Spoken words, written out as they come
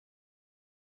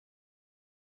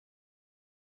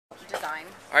design.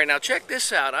 All right, now check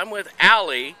this out. I'm with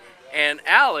Alee, and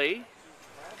Alee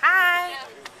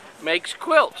makes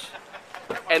quilts.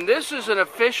 And this is an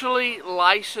officially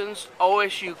licensed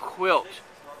OSU quilt.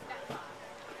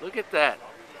 Look at that.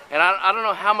 And I don't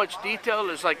know how much detail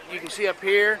is, like you can see up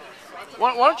here.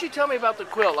 Why don't you tell me about the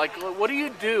quilt? Like, what do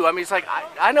you do? I mean, it's like,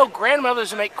 I know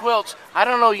grandmothers that make quilts. I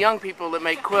don't know young people that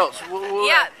make quilts.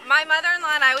 Yeah, my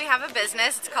mother-in-law and I, we have a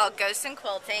business. It's called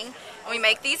GossenQuilting. And we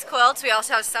make these quilts. We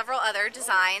also have several other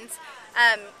designs.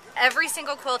 Every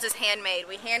single quilt is handmade.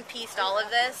 We hand-pieced all of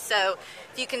this. So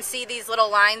if you can see these little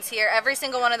lines here, every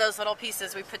single one of those little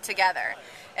pieces we put together.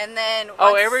 And then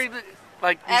every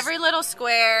little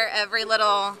square, every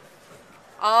little...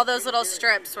 all those little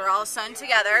strips were all sewn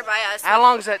together by us. How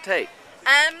long does that take?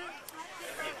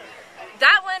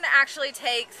 That one actually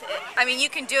takes, I mean, you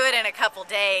can do it in a couple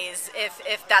days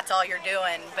if that's all you're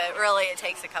doing, but really it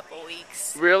takes a couple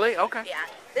weeks. Really? Okay. Yeah.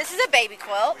 This is a baby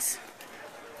quilt,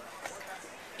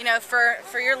 you know,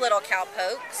 for your little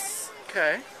cowpokes.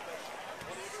 Okay.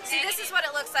 See, this is what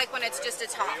it looks like when it's just a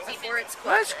top before it's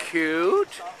quilted. That's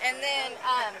cute. And then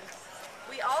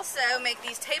we also make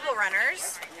these table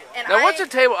runners. And now, what's a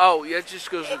table? Oh, yeah, it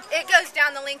just goes... It goes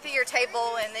down the length of your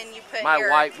table, and then you put My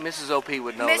wife, Mrs. OP,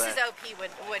 would know that. Mrs. OP would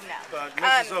know.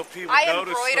 Mrs. OP would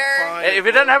notice the fine... If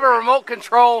it doesn't have a remote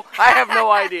control, I have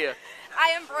no idea.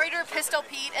 I embroider Pistol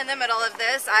Pete in the middle of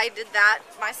this. I did that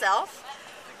myself.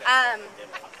 And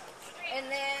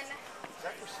then... Is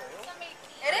that for sale?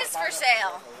 It is for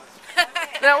sale.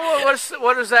 Now,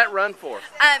 what does that run for?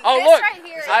 Oh, look! Right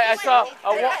here, I saw...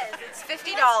 It's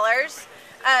 $50.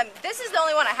 This is the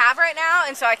only one I have right now,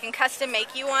 and so I can custom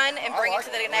make you one and bring it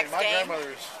to the next game. My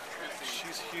grandmother's,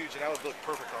 she's huge, and that would look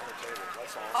perfect on her table.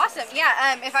 That's awesome.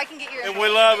 Yeah, if I can get your... And we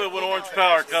love it when Orange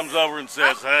Power comes over and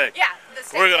says, hey, yeah,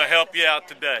 we're going to help you out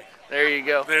today. There you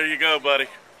go. There you go, buddy.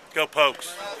 Go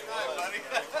Pokes.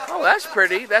 Oh, that's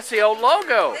pretty. That's the old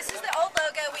logo. This is the old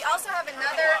logo. We also have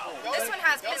another. This one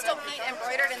has Pistol Pete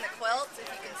embroidered in the quilt, if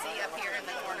you can see up here in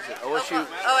the corner. OSU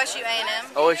A&M.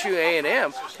 OSU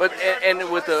A&M. But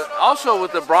and with the also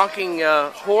with the bronking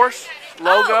horse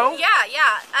logo. Oh, yeah.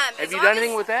 Have you done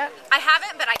anything with that? I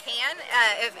haven't, but I can.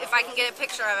 If I can get a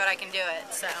picture of it, I can do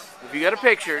it. So. If you got a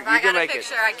picture, you can make it.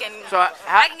 I can. So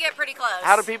I can get pretty close.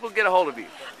 How do people get a hold of you?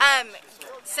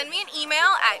 Send me an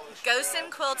email at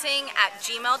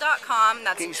GossenQuilting@gmail.com.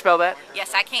 Can you spell that?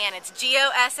 Yes, I can. It's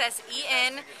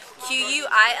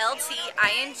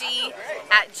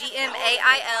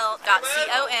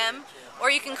GossenQuilting@gmail.com. Or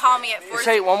you can call me at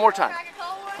Say it one more time.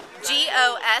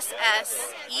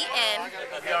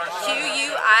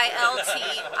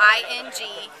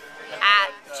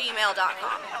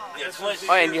 GossenQuilting@gmail.com.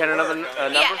 Oh, and you had another number?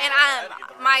 Yeah, and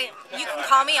you can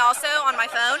call me also on my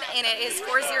phone, and it is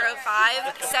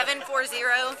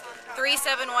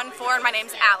 405-740-3714, and my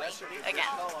name's Alee again.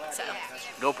 So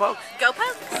Go Pokes. Go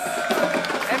Pokes.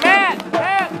 Hey, Matt!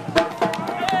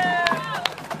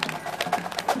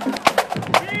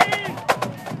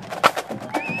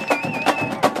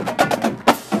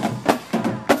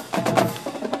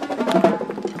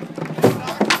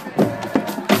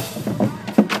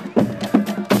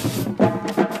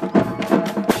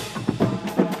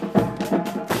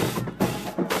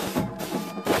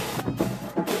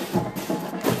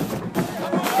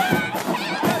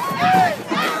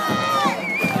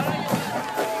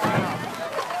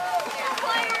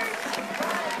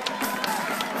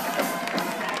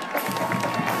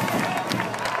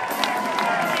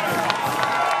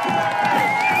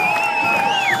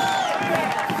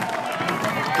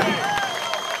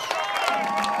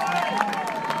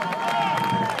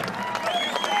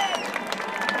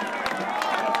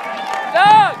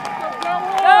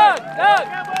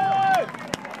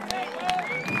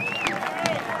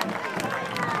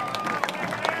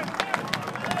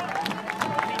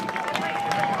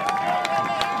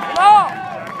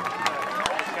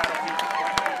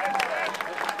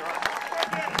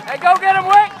 Hey, go get him,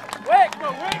 Wick! Wick!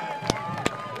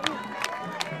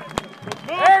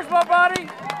 There's my buddy!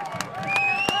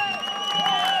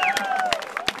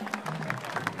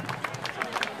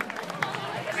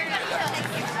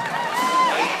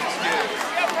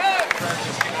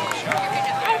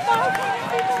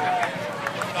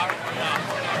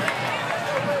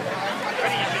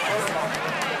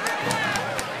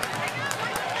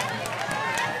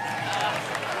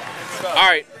 All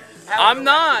right. I'm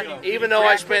not, even though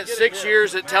I spent 6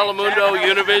 years at Telemundo,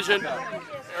 Univision,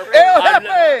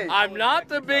 I'm not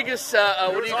the biggest,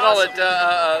 what do you call it,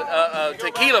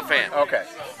 tequila fan. Okay.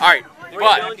 All right,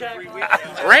 but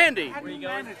Randy,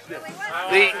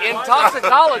 the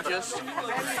intoxicologist,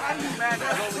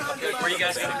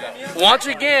 once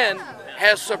again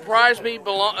has surprised me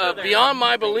beyond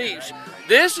my beliefs.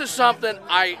 This is something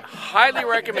I highly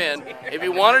recommend if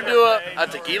you want to do a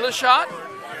tequila shot.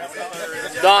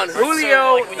 Don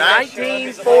Julio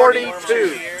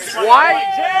 1942. Why?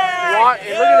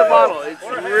 And look at the bottle. It's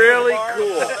really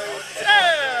cool.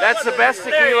 That's the best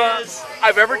tequila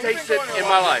I've ever tasted in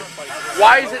my life.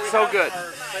 Why is it so good?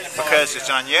 Because it's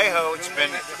añejo.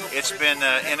 It's been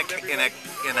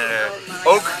in a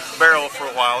oak barrel for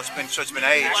a while. It's been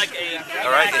aged.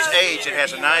 All right, it's aged. It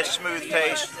has a nice smooth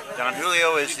taste. Don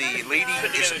Julio is the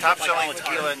top-selling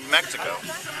tequila in Mexico,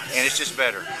 and it's just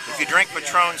better. If you drink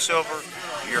Patron Silver,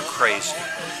 you're crazy.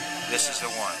 This is the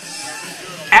one.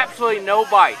 Absolutely no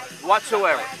bite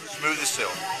whatsoever. Smooth as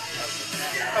silk.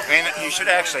 And you should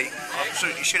actually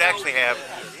have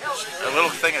a little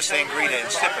thing of sangria and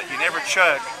sip it. You never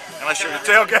chug unless you're the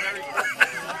tailgate.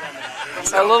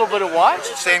 A little bit of what?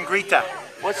 Sangrita.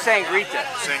 What's sangrita?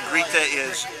 Sangrita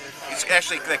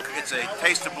it's a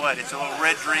taste of blood. It's a little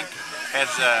red drink. Has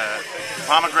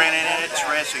pomegranate in it. It's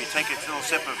red, so you take a little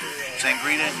sip of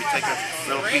sangrita and you take a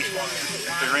little drink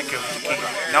of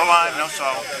tequila. No lime, no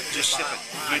salt. Just sip it.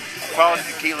 Good quality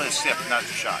tequila is sipped, not a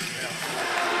shot.